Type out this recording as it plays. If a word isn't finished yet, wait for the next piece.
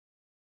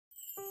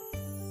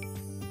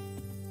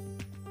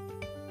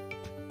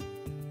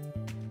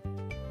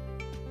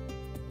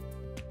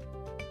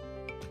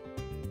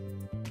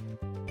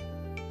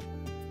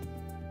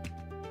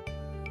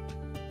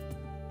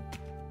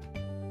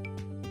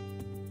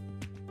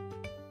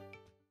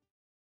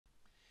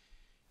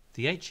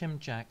The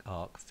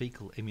HM-JACKarc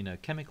Faecal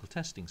Immunochemical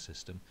Testing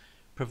system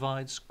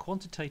provides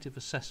quantitative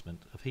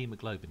assessment of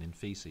haemoglobin in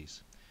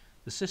faeces.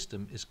 The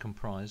system is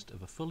comprised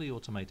of a fully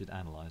automated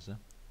analyzer,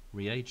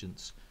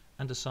 reagents,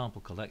 and a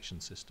sample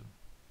collection system.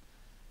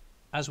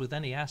 As with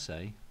any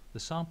assay, the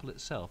sample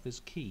itself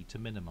is key to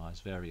minimize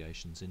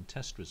variations in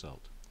test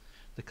result.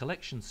 The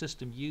collection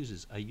system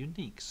uses a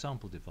unique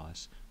sample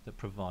device that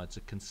provides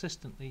a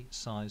consistently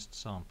sized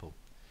sample.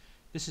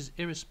 This is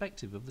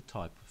irrespective of the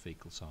type of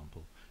fecal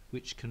sample,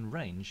 which can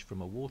range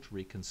from a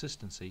watery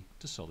consistency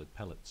to solid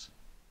pellets.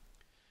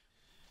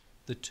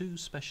 The two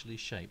specially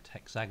shaped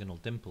hexagonal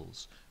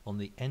dimples on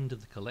the end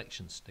of the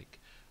collection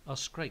stick are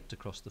scraped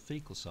across the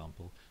fecal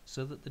sample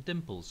so that the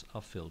dimples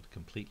are filled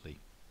completely.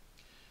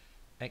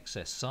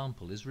 Excess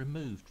sample is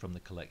removed from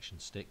the collection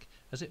stick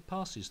as it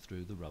passes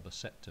through the rubber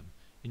septum,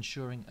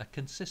 ensuring a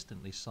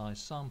consistently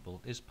sized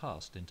sample is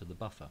passed into the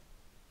buffer.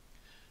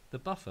 The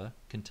buffer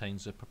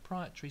contains a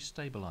proprietary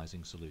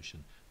stabilizing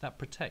solution that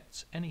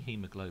protects any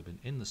haemoglobin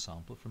in the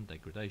sample from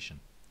degradation.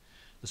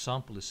 The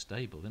sample is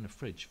stable in a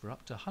fridge for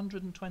up to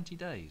 120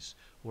 days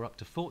or up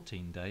to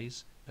 14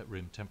 days at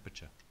room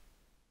temperature.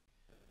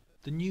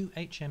 The new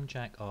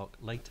HM-JACKarc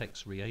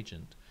latex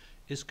reagent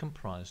is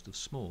comprised of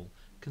small,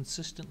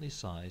 consistently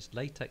sized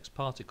latex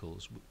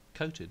particles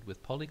coated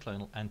with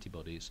polyclonal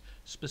antibodies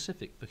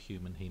specific for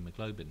human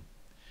haemoglobin.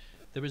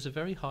 There is a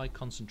very high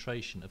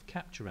concentration of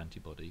capture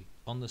antibody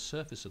on the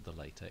surface of the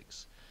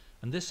latex,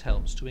 and this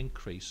helps to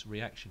increase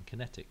reaction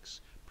kinetics,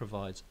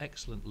 provides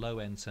excellent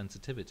low-end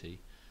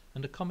sensitivity,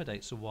 and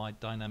accommodates a wide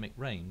dynamic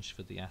range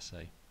for the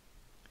assay.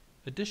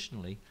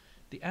 Additionally,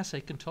 the assay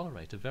can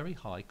tolerate a very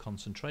high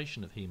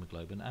concentration of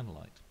haemoglobin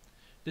analyte.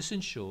 This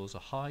ensures a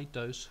high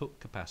dose hook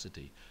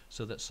capacity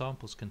so that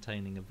samples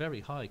containing a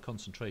very high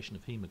concentration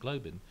of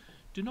haemoglobin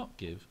do not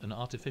give an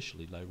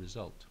artificially low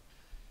result.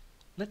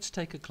 Let's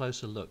take a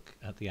closer look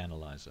at the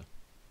analyzer.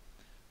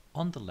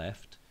 On the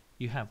left,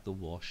 you have the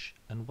wash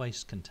and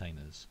waste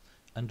containers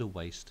and a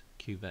waste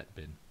cuvette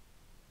bin.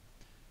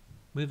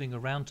 Moving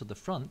around to the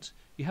front,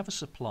 you have a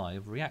supply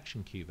of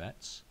reaction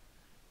cuvettes,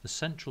 the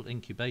central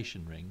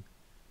incubation ring,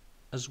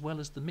 as well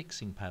as the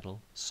mixing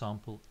paddle,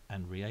 sample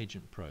and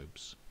reagent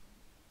probes.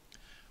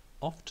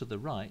 Off to the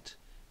right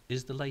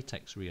is the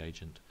latex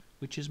reagent,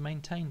 which is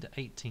maintained at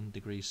 18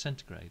 degrees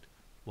centigrade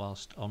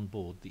whilst on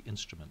board the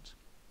instrument.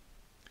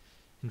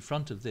 In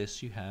front of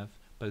this you have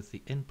both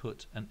the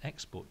input and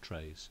export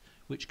trays,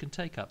 which can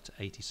take up to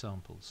 80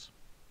 samples.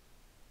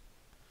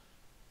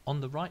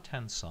 On the right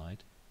hand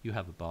side you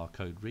have a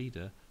barcode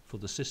reader for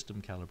the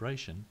system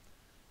calibration,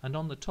 and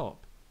on the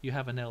top you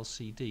have an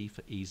LCD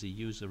for easy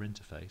user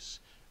interface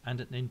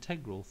and an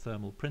integral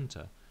thermal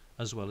printer,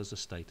 as well as a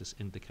status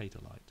indicator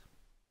light.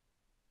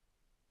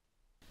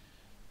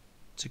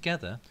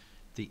 Together,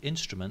 the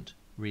instrument,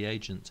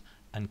 reagent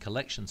and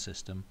collection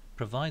system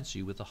provides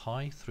you with a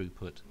high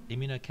throughput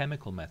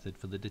immunochemical method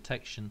for the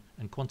detection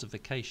and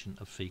quantification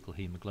of fecal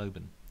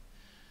haemoglobin.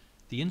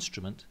 The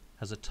instrument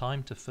has a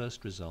time to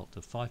first result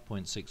of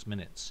 5.6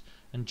 minutes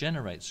and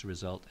generates a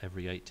result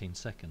every 18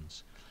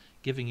 seconds,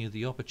 giving you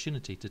the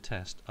opportunity to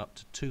test up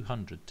to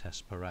 200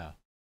 tests per hour.